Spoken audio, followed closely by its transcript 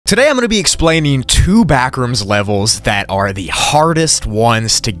Today I'm going to be explaining two Backrooms levels that are the hardest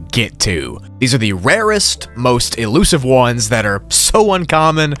ones to get to. These are the rarest, most elusive ones that are so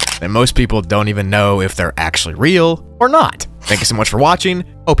uncommon that most people don't even know if they're actually real or not. Thank you so much for watching.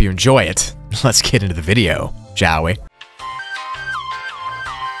 Hope you enjoy it. Let's get into the video, shall we?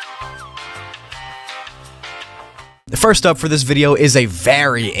 First up for this video is a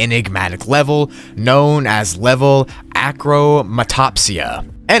very enigmatic level known as level Achromatopsia.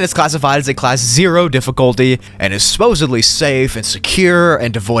 And it's classified as a class 0 difficulty and is supposedly safe and secure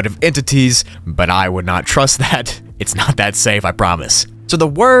and devoid of entities, but I would not trust that. It's not that safe, I promise. So the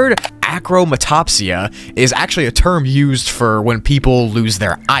word Achromatopsia is actually a term used for when people lose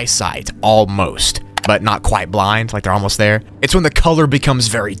their eyesight, almost, but not quite blind, like they're almost there. It's when the color becomes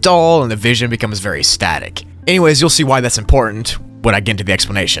very dull and the vision becomes very static. Anyways, you'll see why that's important when I get into the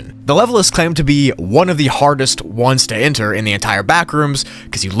explanation. The level is claimed to be one of the hardest ones to enter in the entire Backrooms,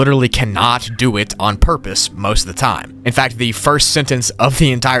 because you literally cannot do it on purpose most of the time. In fact, the first sentence of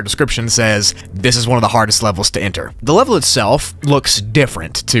the entire description says, this is one of the hardest levels to enter. The level itself looks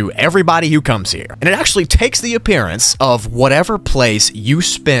different to everybody who comes here, and it actually takes the appearance of whatever place you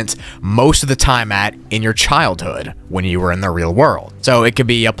spent most of the time at in your childhood when you were in the real world. So it could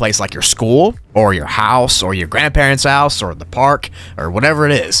be a place like your school, or your house, or your grandparents' house, or the park, or whatever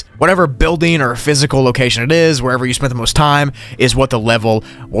it is. Whatever building or physical location it is, wherever you spent the most time, is what the level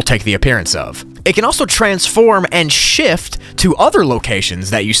will take the appearance of. It can also transform and shift to other locations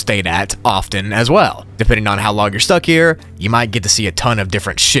that you stayed at often as well. Depending on how long you're stuck here, you might get to see a ton of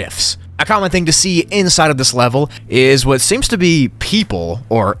different shifts. A common thing to see inside of this level is what seems to be people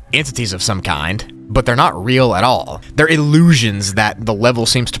or entities of some kind, but they're not real at all. They're illusions that the level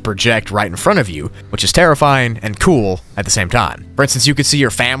seems to project right in front of you, which is terrifying and cool at the same time. For instance, you could see your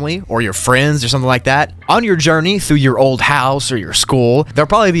family or your friends or something like that. On your journey through your old house or your school, there'll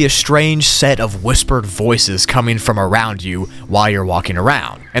probably be a strange set of whispered voices coming from around you while you're walking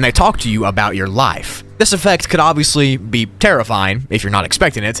around, and they talk to you about your life. This effect could obviously be terrifying if you're not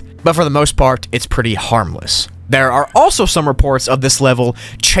expecting it, but for the most part, it's pretty harmless. There are also some reports of this level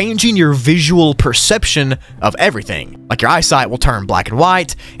changing your visual perception of everything. Like your eyesight will turn black and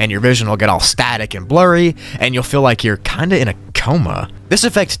white, and your vision will get all static and blurry, and you'll feel like you're kinda in a coma. This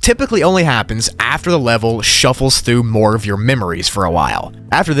effect typically only happens after the level shuffles through more of your memories for a while.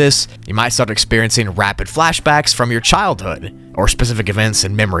 After this, you might start experiencing rapid flashbacks from your childhood, or specific events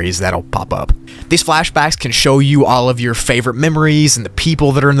and memories that'll pop up. These flashbacks can show you all of your favorite memories and the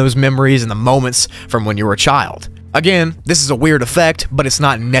people that are in those memories and the moments from when you were a child. Again, this is a weird effect, but it's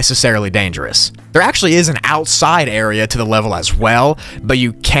not necessarily dangerous. There actually is an outside area to the level as well, but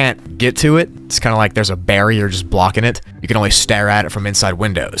you can't get to it. It's kind of like there's a barrier just blocking it. You can only stare at it from inside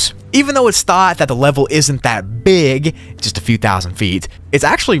windows. Even though it's thought that the level isn't that big, just a few thousand feet, it's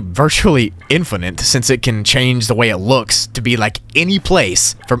actually virtually infinite since it can change the way it looks to be like any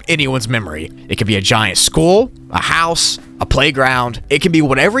place from anyone's memory. It could be a giant school, a house, a playground. It can be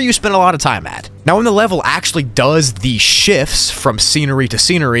whatever you spend a lot of time at. Now, when the level actually does these shifts from scenery to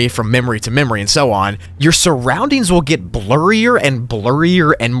scenery, from memory to memory, and so on, your surroundings will get blurrier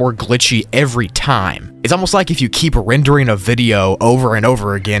and more glitchy every time. It's almost like if you keep rendering a video over and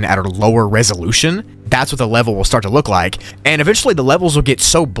over again at a lower resolution, that's what the level will start to look like, and eventually the levels will get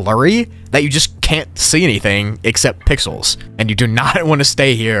so blurry that you just can't see anything except pixels, and you do not want to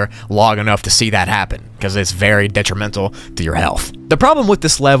stay here long enough to see that happen, because it's very detrimental to your health. The problem with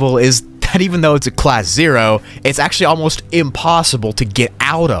this level is that even though it's a class 0, it's actually almost impossible to get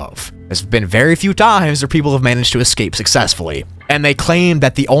out of. There's been very few times where people have managed to escape successfully, and they claim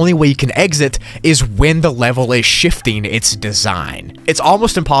that the only way you can exit is when the level is shifting its design. It's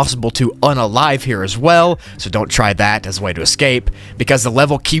almost impossible to unalive here as well, so don't try that as a way to escape, because the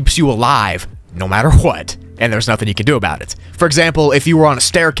level keeps you alive no matter what, and there's nothing you can do about it. For example, if you were on a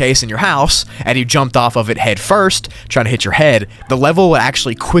staircase in your house and you jumped off of it head first, trying to hit your head, the level will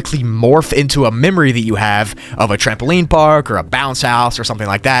actually quickly morph into a memory that you have of a trampoline park or a bounce house or something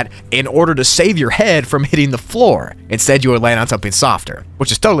like that in order to save your head from hitting the floor. Instead, you would land on something softer,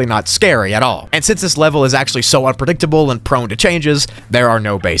 which is totally not scary at all. And since this level is actually so unpredictable and prone to changes, there are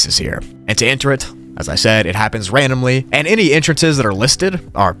no bases here. And to enter it, as I said, it happens randomly, and any entrances that are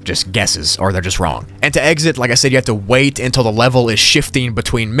listed are just guesses, or they're just wrong. And to exit, like I said, you have to wait until the level is shifting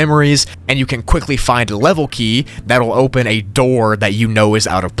between memories, and you can quickly find a level key that'll open a door that you know is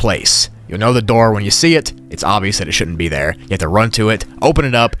out of place. You'll know the door when you see it. It's obvious that it shouldn't be there. You have to run to it, open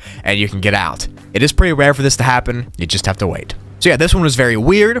it up, and you can get out. It is pretty rare for this to happen. You just have to wait. So yeah, this one was very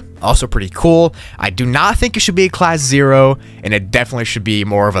weird, also pretty cool. I do not think it should be a class 0, and it definitely should be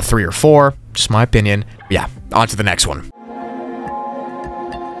more of a 3 or 4, just my opinion. Yeah, on to the next one.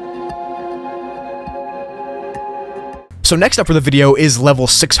 So next up for the video is level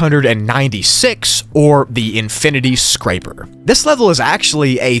 696, or the Infinity Scraper. This level is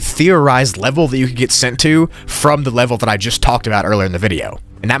actually a theorized level that you could get sent to from the level that I just talked about earlier in the video.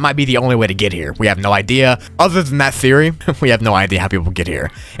 And that might be the only way to get here. We have no idea. Other than that theory, we have no idea how people get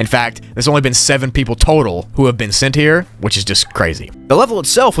here. In fact, there's only been 7 people total who have been sent here, which is just crazy. The level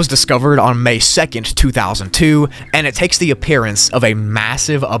itself was discovered on May 2nd, 2002, and it takes the appearance of a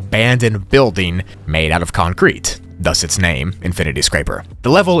massive abandoned building made out of concrete. Thus its name, Infinity Scraper.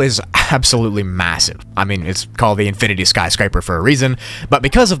 The level is absolutely massive. I mean, it's called the Infinity Skyscraper for a reason, but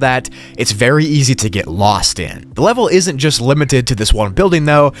because of that, it's very easy to get lost in. The level isn't just limited to this one building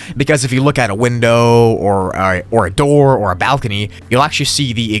though, because if you look at a window or a door or a balcony, you'll actually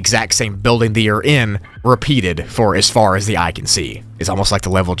see the exact same building that you're in repeated for as far as the eye can see. It's almost like the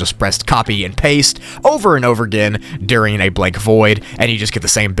level just pressed copy and paste over and over again during a blank void, and you just get the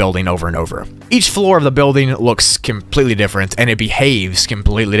same building over and over. Each floor of the building looks completely different, and it behaves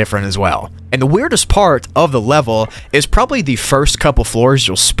completely different as well. And the weirdest part of the level is probably the first couple floors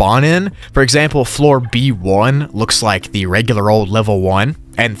you'll spawn in. For example, floor B1 looks like the regular old level 1,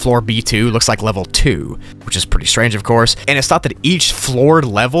 and floor B2 looks like level 2, which is pretty strange, of course. And it's thought that each floored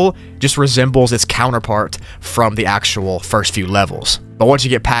level just resembles its counterpart from the actual first few levels. But once you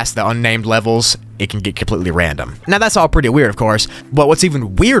get past the unnamed levels, it can get completely random. Now that's all pretty weird, of course, but what's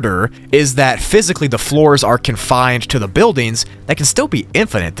even weirder is that physically the floors are confined to the buildings that can still be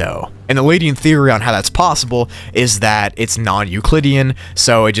infinite though. And the leading theory on how that's possible is that it's non-Euclidean,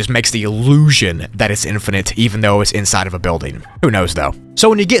 so it just makes the illusion that it's infinite even though it's inside of a building. Who knows though. So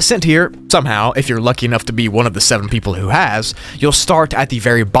when you get sent here, somehow, if you're lucky enough to be one of the 7 people who has, you'll start at the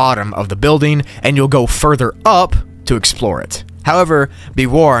very bottom of the building and you'll go further up to explore it. However, be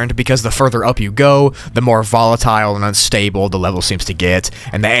warned, because the further up you go, the more volatile and unstable the level seems to get,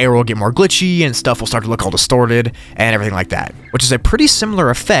 and the air will get more glitchy, and stuff will start to look all distorted, and everything like that, which is a pretty similar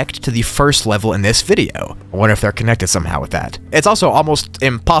effect to the first level in this video. I wonder if they're connected somehow with that. It's also almost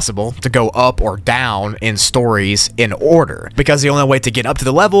impossible to go up or down in stories in order, because the only way to get up to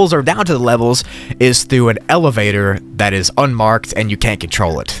the levels or down to the levels is through an elevator that is unmarked and you can't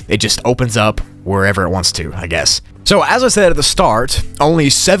control it. It just opens up wherever it wants to, I guess. So as I said at the start,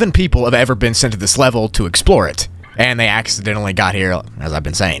 only 7 people have ever been sent to this level to explore it, and they accidentally got here, as I've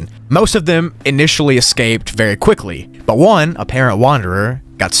been saying. Most of them initially escaped very quickly, but one, a parent wanderer,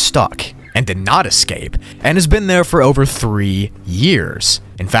 got stuck and did not escape, and has been there for over 3 years.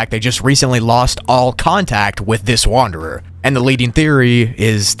 In fact, they just recently lost all contact with this wanderer, and the leading theory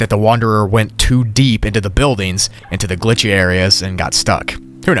is that the wanderer went too deep into the buildings, into the glitchy areas, and got stuck.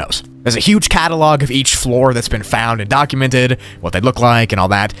 Who knows? There's a huge catalog of each floor that's been found and documented, what they look like and all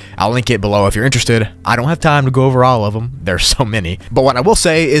that. I'll link it below if you're interested. I don't have time to go over all of them. There's so many. But what I will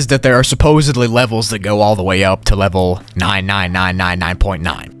say is that there are supposedly levels that go all the way up to level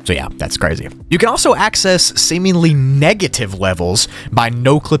 99999.9. So yeah, that's crazy. You can also access seemingly negative levels by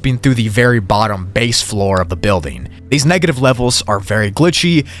no-clipping through the very bottom base floor of the building. These negative levels are very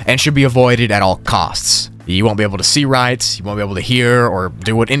glitchy and should be avoided at all costs. You won't be able to see right, you won't be able to hear or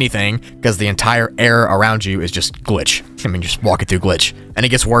do anything, because the entire air around you is just glitch. I mean, just walking through glitch. And it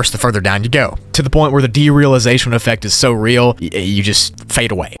gets worse the further down you go, to the point where the derealization effect is so real, you just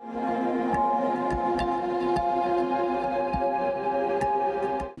fade away.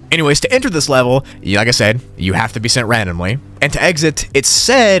 Anyways, to enter this level, like I said, you have to be sent randomly. And to exit, it's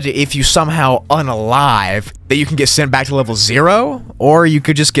said if you somehow unalive, that you can get sent back to level 0, or you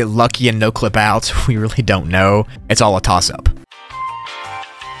could just get lucky and no clip out. We really don't know. It's all a toss-up.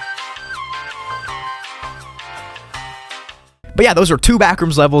 But yeah, those are 2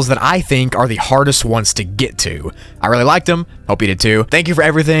 Backrooms levels that I think are the hardest ones to get to. I really liked them. Hope you did too. Thank you for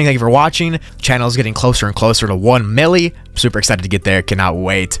everything. Thank you for watching. The channel is getting closer and closer to 1 milli. I'm super excited to get there. Cannot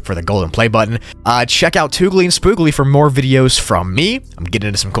wait for the golden play button. Check out Toogly and Spoogly for more videos from me. I'm getting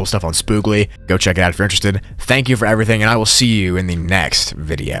into some cool stuff on Spoogly. Go check it out if you're interested. Thank you for everything, and I will see you in the next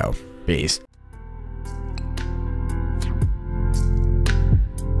video. Peace.